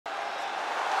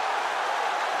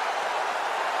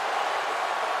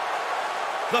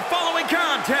The following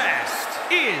contest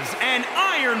is an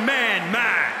Iron Man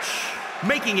match.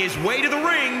 Making his way to the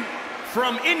ring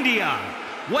from India,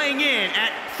 weighing in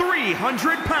at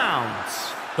 300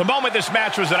 pounds. The moment this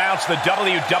match was announced, the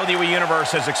WWE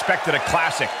Universe has expected a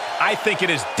classic. I think it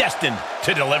is destined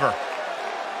to deliver.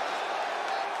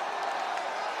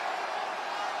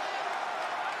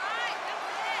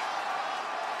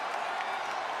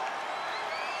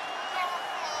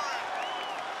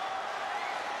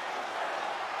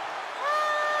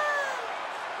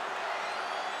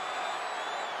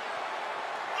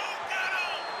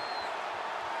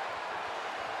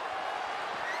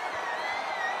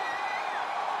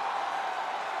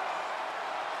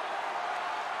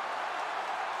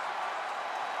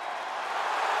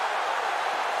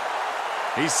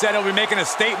 He said he'll be making a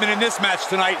statement in this match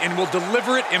tonight and will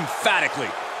deliver it emphatically.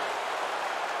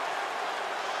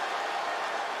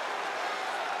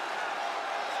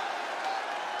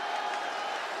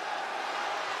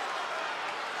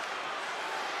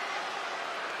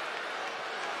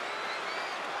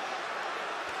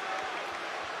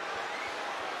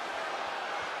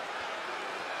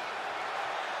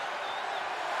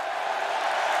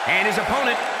 And his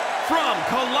opponent from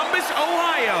Columbus,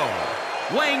 Ohio,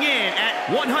 weighing in at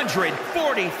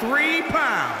 143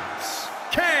 pounds,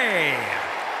 KG.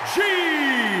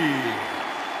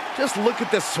 Just look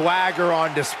at the swagger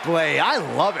on display. I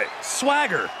love it.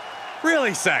 Swagger?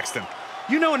 Really, Saxton?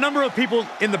 You know a number of people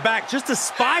in the back just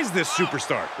despise this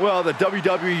superstar. Well, the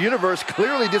WWE Universe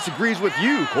clearly disagrees with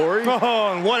you, Corey.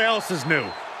 Oh, and what else is new?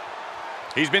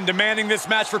 He's been demanding this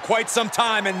match for quite some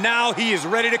time, and now he is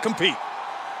ready to compete.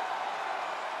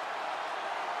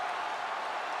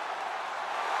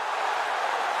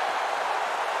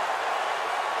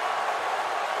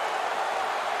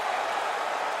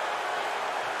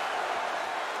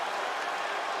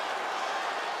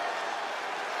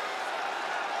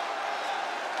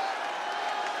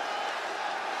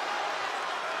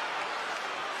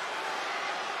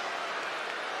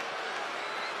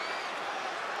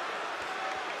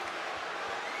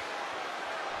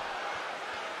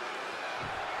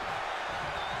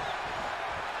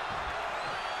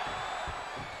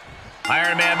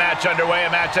 Iron Man match underway,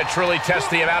 a match that truly tests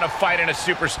the amount of fight in a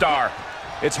superstar.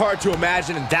 It's hard to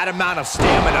imagine that amount of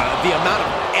stamina, the amount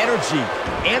of energy,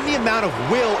 and the amount of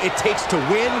will it takes to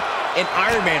win an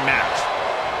Iron Man match.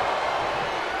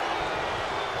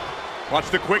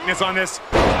 Watch the quickness on this.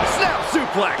 Snap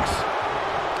suplex.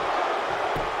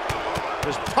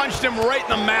 Just punched him right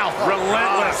in the mouth.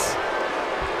 Relentless.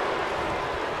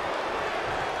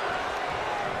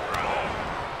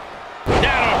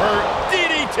 That'll hurt.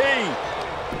 DDT.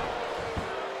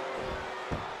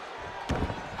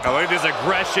 Oh, look at this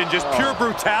aggression, just pure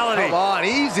brutality. Come on,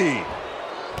 easy.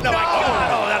 No, my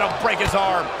God. Oh, that'll break his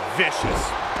arm. Vicious.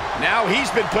 Now he's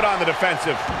been put on the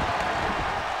defensive.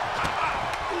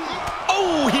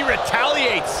 Oh, he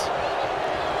retaliates.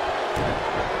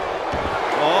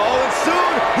 Oh, and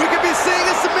soon we could be seeing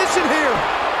a submission here.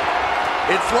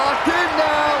 It's locked in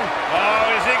now.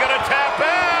 Oh, is he going to tap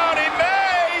out? He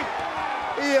may.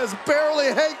 He has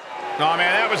barely hit. Oh,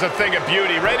 man, that was a thing of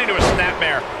beauty. Right into a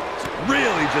snapmare.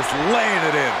 Really just laying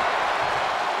it in.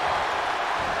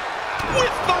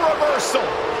 With the reversal.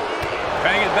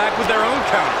 Bang it back with their own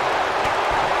counter.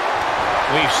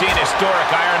 We've seen historic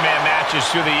Iron Man matches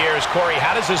through the years. Corey,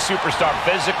 how does a superstar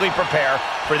physically prepare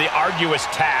for the arduous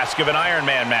task of an Iron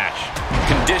Man match?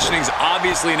 Conditioning is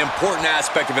obviously an important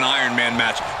aspect of an Iron Man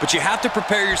match, but you have to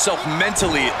prepare yourself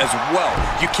mentally as well.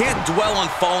 You can't dwell on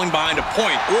falling behind a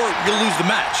point, or you'll lose the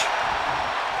match.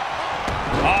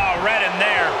 Oh, red in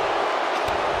there.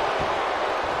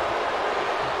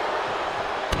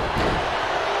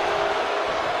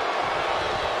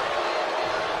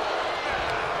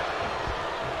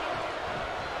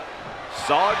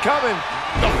 Saw it coming.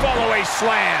 The fall-away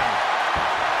slam.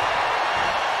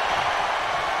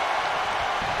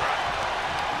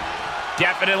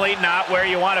 Definitely not where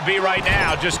you want to be right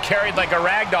now. Just carried like a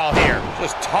rag doll here.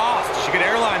 Just tossed. She get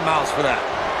airline miles for that.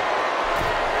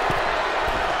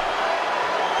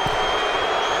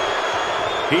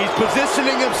 He's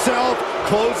positioning himself,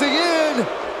 closing in.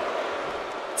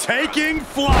 Taking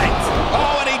flight.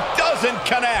 Oh, and he doesn't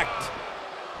connect.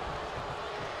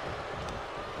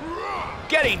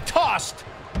 Getting tossed.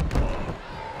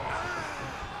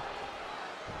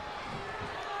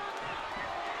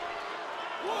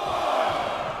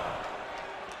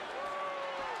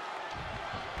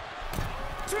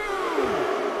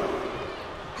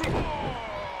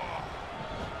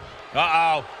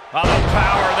 Uh-oh. Oh, the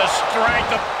power, the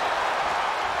strength.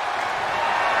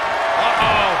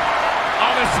 Uh-oh.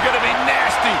 Oh, this is going to be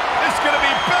nasty. This is going to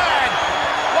be bad.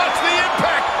 Watch the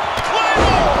impact.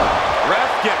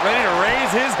 get ready to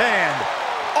raise his hand.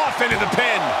 Off into the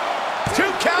pin. 2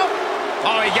 count.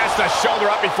 Oh, he gets the shoulder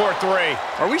up before 3.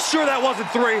 Are we sure that wasn't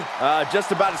 3?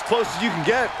 Just about as close as you can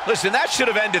get. Listen, that should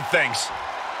have ended things.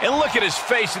 And look at his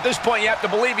face. At this point, you have to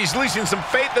believe he's losing some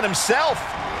faith in himself.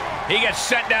 He gets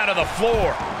sent down to the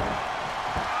floor.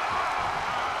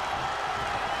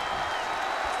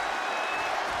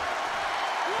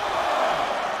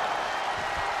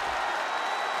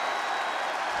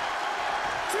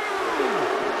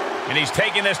 And he's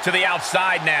taking this to the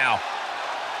outside now.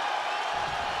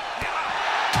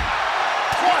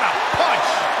 What a punch!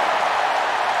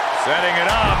 Setting it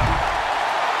up.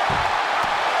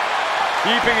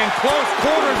 Keeping in close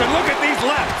quarters, and look at these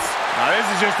lefts. Now this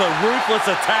is just a ruthless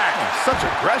attack. Such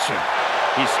aggression.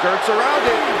 He skirts around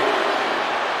it.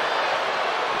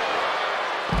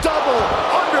 Double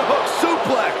underhook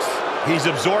suplex. He's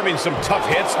absorbing some tough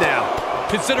hits now.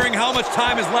 Considering how much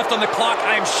time is left on the clock,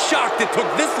 I am shocked it took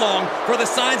this long for the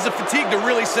signs of fatigue to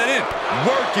really set in.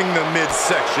 Working the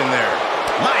midsection there.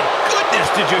 My goodness,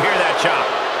 did you hear that chop?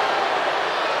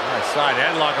 Nice side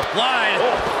headlock applied.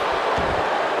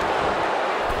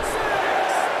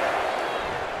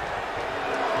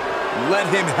 Let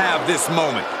him have this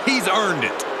moment. He's earned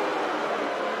it.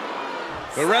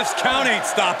 The ref's count ain't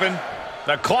stopping.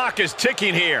 The clock is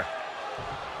ticking here.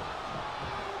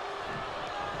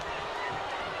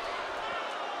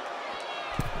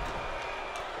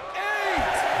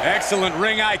 Excellent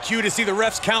ring IQ to see the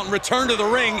ref's count and return to the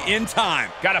ring in time.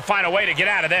 Got to find a way to get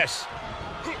out of this.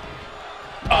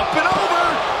 Up and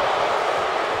over.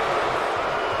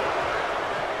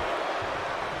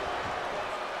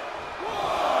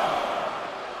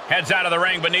 Heads out of the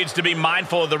ring, but needs to be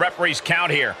mindful of the referee's count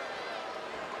here.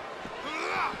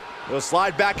 He'll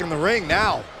slide back in the ring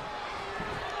now.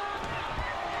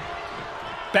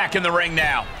 Back in the ring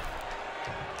now.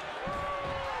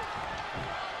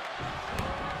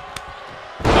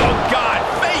 Oh, God,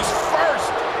 face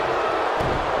first.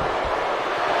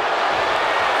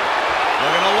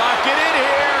 They're going to lock it in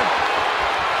here.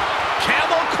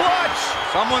 Camel clutch.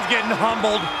 Someone's getting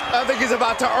humbled. I think he's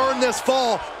about to earn this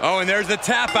fall. Oh, and there's the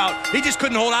tap out. He just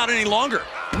couldn't hold out any longer.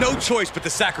 No choice but to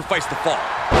sacrifice the fall.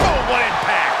 Oh, what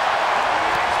impact.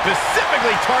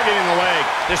 Specifically targeting the leg.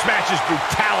 This match's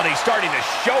brutality starting to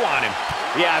show on him.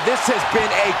 Yeah, this has been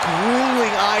a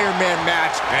grueling Iron Man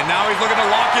match. And now he's looking to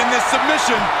lock in this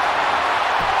submission.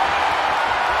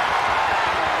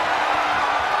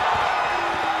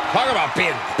 Talk about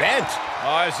being bent.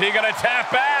 Oh, is he going to tap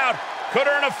out? Could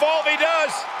earn a fall if he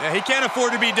does. Yeah, he can't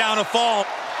afford to be down a fall.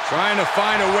 Trying to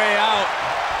find a way out.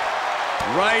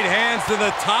 Right hands to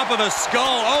the top of the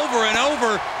skull over and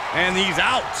over, and he's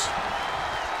out.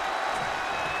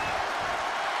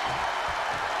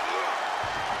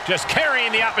 Just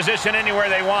carrying the opposition anywhere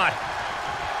they want.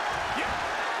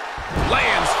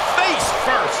 Lands face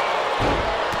first.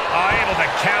 Oh, able to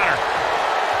counter.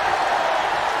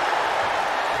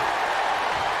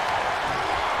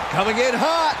 Coming in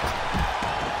hot.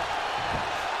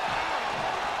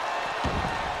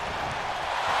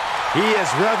 He is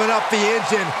revving up the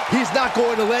engine. He's not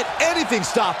going to let anything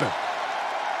stop him.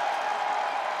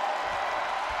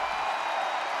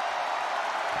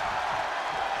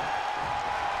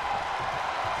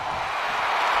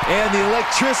 And the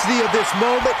electricity of this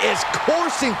moment is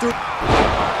coursing through.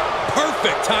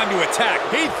 Perfect time to attack.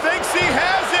 He thinks he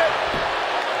has it.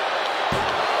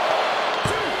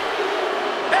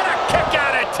 And a kick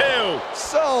out at 2.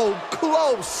 So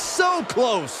close, so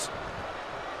close.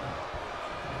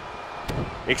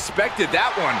 Expected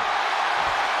that one.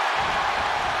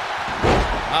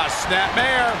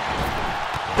 Snapmare.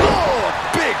 Oh,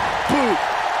 big boot.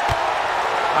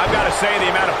 I've got to say,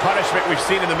 the amount of punishment we've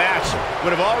seen in the match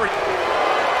would have already...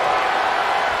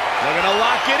 They're going to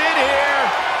lock it in here.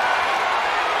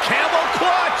 Camel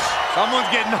clutch. Someone's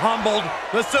getting humbled.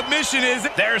 The submission is...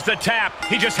 There's the tap.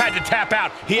 He just had to tap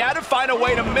out. He had to find a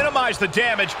way to minimize the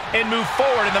damage and move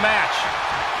forward in the match.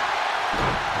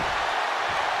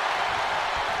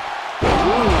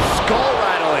 Ooh, skull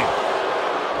rattling.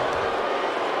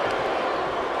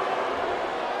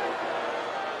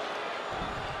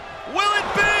 Will it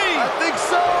be? I think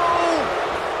so.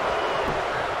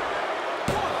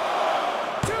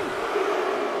 1, 2,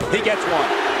 3. He gets one.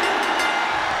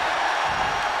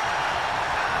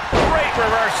 Great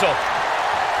reversal.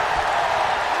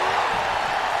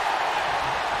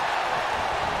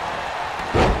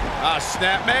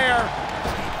 Snapmare.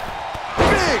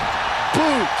 Big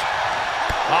boot.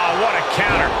 Oh, what a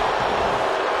counter.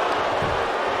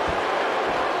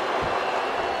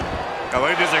 Oh,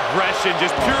 look at this aggression,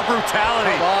 just pure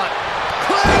brutality. Come on.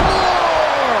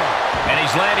 Claymore! And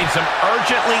he's landing some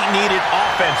urgently needed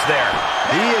offense there.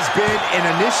 He has been an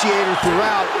initiator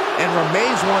throughout and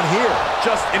remains one here.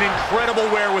 Just an incredible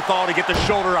wherewithal to get the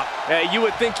shoulder up. You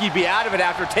would think he'd be out of it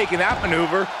after taking that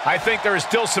maneuver. I think there is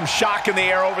still some shock in the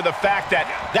air over the fact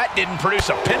that that didn't produce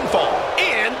a pinfall.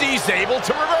 And he's able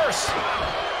to reverse.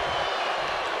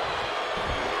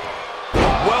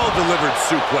 Well-delivered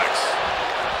suplex.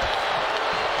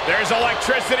 There's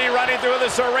electricity running through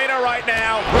this arena right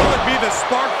now. Will it be the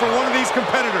spark for one of these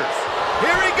competitors?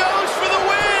 Here he goes for the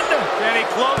win! Can he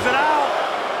close it out?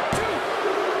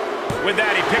 With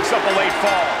that, he picks up a late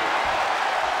fall.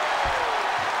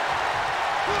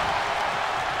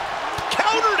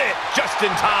 Countered it just in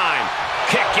time.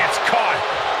 Kick gets caught.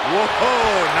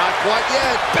 Whoa, not quite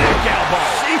yet. Back elbow.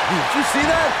 Jeez, did you see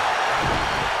that?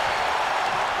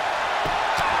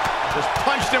 Just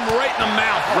punched him right in the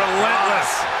mouth.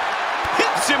 Relentless.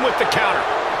 Hits him with the counter.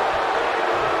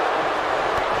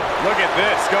 Look at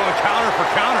this, going counter for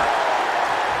counter.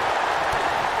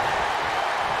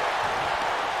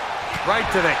 Right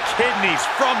to the kidneys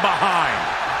from behind.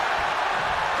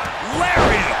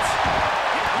 Lariat.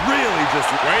 Really just,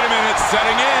 wait a minute,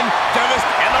 setting in.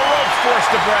 And the rope's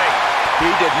forced to break.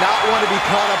 He did not want to be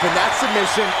caught up in that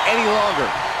submission any longer.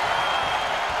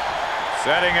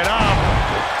 Setting it up.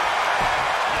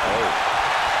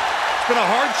 It's been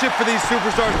a hardship for these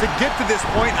superstars to get to this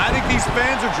point. I think these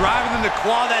fans are driving them to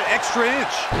claw that extra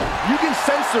inch. You can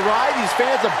sense the ride these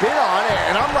fans have been on,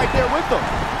 and I'm right there with them.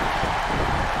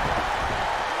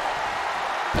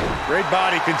 Great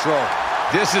body control.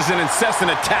 This is an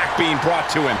incessant attack being brought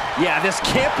to him. Yeah, this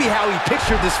can't be how he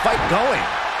pictured this fight going.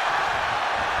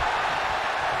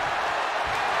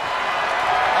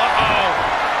 Uh-oh.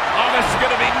 Oh, this is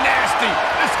going to be nasty.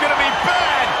 This is going to be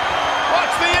bad.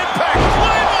 Watch the impact.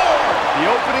 Claymore! The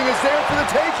opening is there for the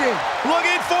taking.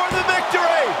 Looking for the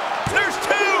victory. There's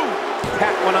two.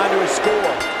 Pat went on to his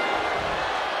score.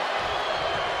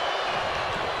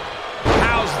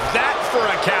 How's that for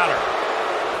a counter?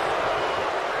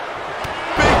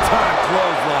 Time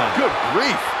clothesline. Good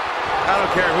grief. I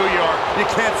don't care who you are. You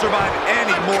can't survive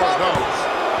any more of those.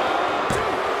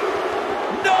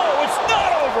 No, it's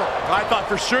not over. I thought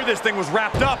for sure this thing was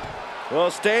wrapped up.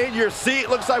 Well, stay in your seat.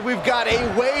 Looks like we've got a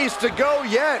ways to go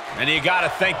yet. And you got to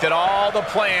think that all the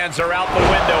plans are out the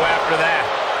window after that.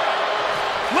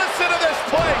 Listen to this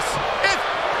place.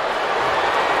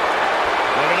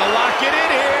 They're going to lock it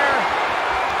in here.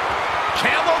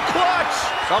 Camel clutch.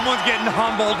 Someone's getting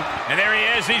humbled. And there he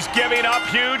is. He's giving up.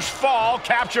 Huge fall.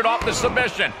 Captured off the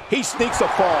submission. He sneaks a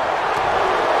fall.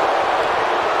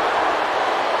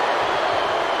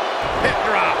 Hip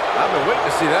drop. I've been waiting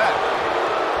to see that.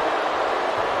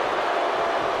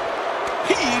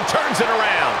 He turns it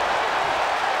around.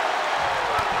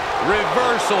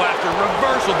 Reversal after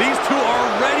reversal. These two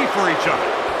are ready for each other.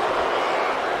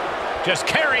 Just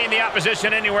carrying the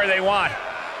opposition anywhere they want.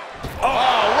 Oh,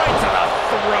 right to the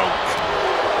throat.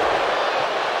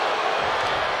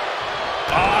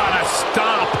 Oh, and a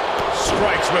stomp.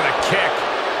 Strikes with a kick.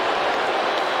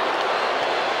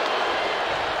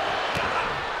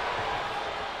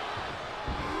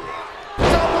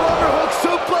 Double underhook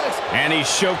suplex. And he's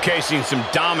showcasing some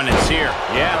dominance here.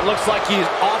 Yeah, it looks like he's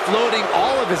offloading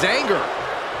all of his anger.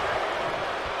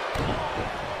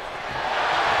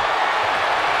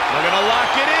 They're going to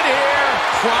lock it in here.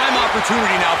 Prime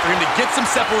opportunity now for him to get some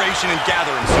separation and gather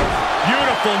himself.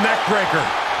 Beautiful neck breaker.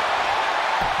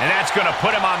 And that's going to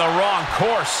put him on the wrong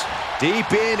course. Deep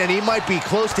in, and he might be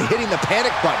close to hitting the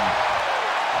panic button.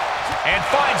 And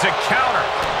finds a counter.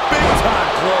 Big time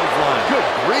clothesline. Good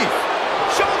grief.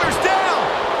 Shoulders down.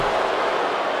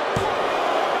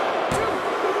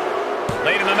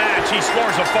 Late in the match, he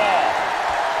scores a fall.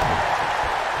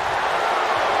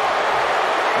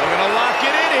 They're going to lock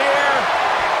it in here.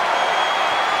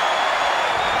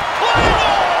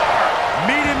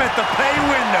 Meet him at the pay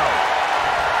window.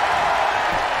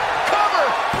 Cover.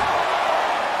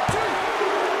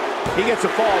 He gets a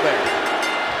fall there.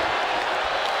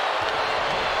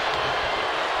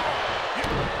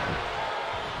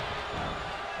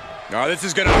 Oh, this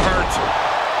is going to hurt.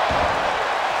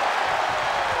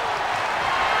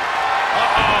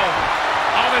 Uh-oh.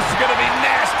 Oh, this is going to be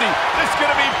nasty. This is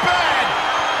going to be bad.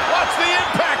 Watch the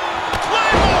impact.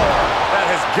 Claymore. That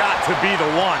has got to be the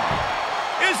one.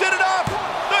 Is it enough?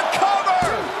 The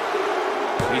cover.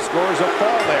 He scores a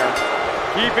fall there.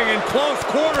 Keeping in close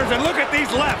quarters, and look at these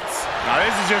lefts. Now,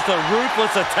 this is just a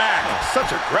ruthless attack.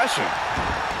 Such aggression.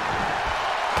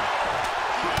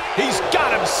 He's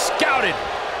got him scouted.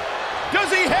 Does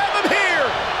he have him here?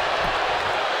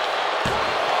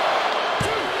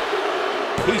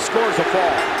 He scores a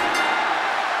fall.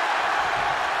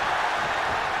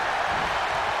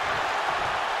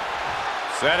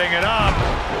 Setting it up.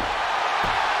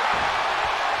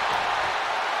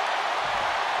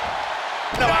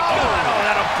 No, oh,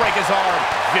 that'll break his arm.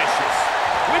 Vicious.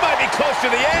 We might be close to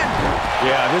the end.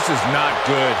 Yeah, this is not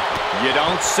good. You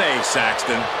don't say,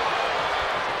 Saxton.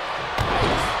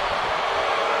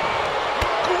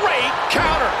 Great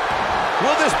counter.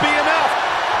 Will this be enough?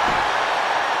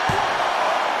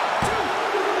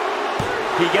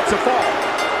 He gets a fall.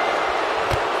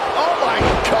 Oh my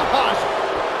gosh.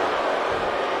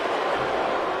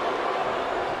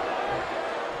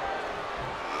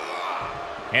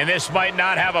 And this might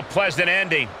not have a pleasant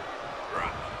ending.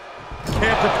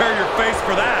 Can't prepare your face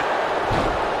for that.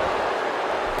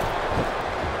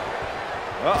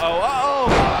 Uh-oh, uh-oh.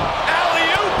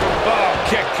 Alley-oop. Oh,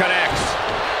 kick connects.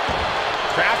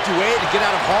 Crafty way to get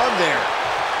out of harm there.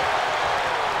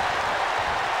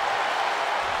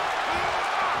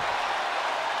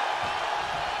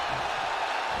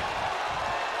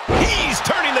 He's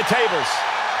turning the tables.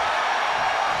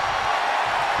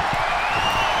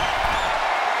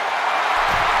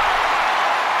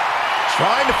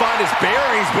 Trying to find his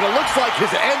bearings, but it looks like his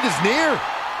end is near.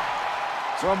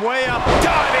 From way up.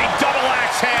 Diving double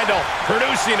axe handle,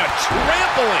 producing a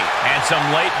trampling. And some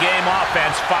late game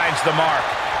offense finds the mark.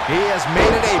 He has made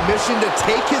it a mission to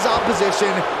take his opposition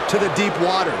to the deep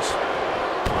waters.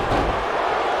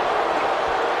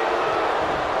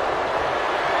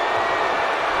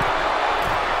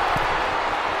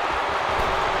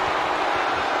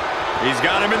 He's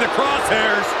got him in the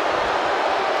crosshairs.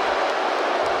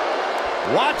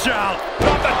 Watch out.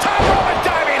 Off the top rope, a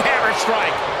diving hammer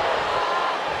strike.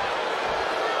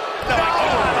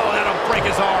 Oh, that'll break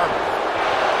his arm.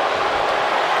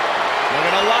 They're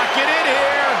gonna lock it in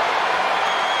here.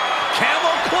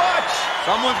 Camel clutch.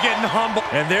 Someone's getting humble.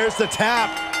 And there's the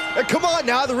tap. And come on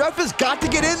now, the ref has got to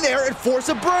get in there and force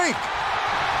a break.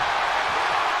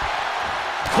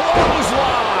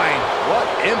 Clothesline. What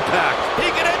impact. He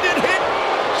can end it hit.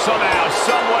 Somehow,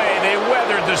 some way, they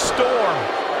weathered the storm.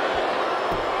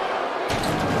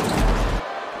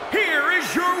 Here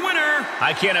is your winner.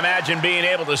 I can't imagine being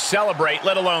able to celebrate,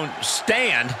 let alone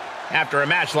stand, after a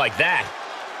match like that.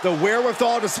 The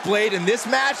wherewithal displayed in this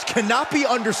match cannot be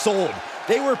undersold.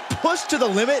 They were pushed to the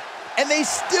limit, and they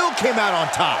still came out on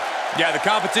top. Yeah, the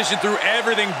competition threw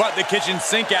everything but the kitchen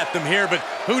sink at them here, but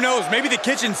who knows, maybe the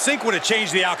kitchen sink would have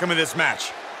changed the outcome of this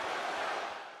match.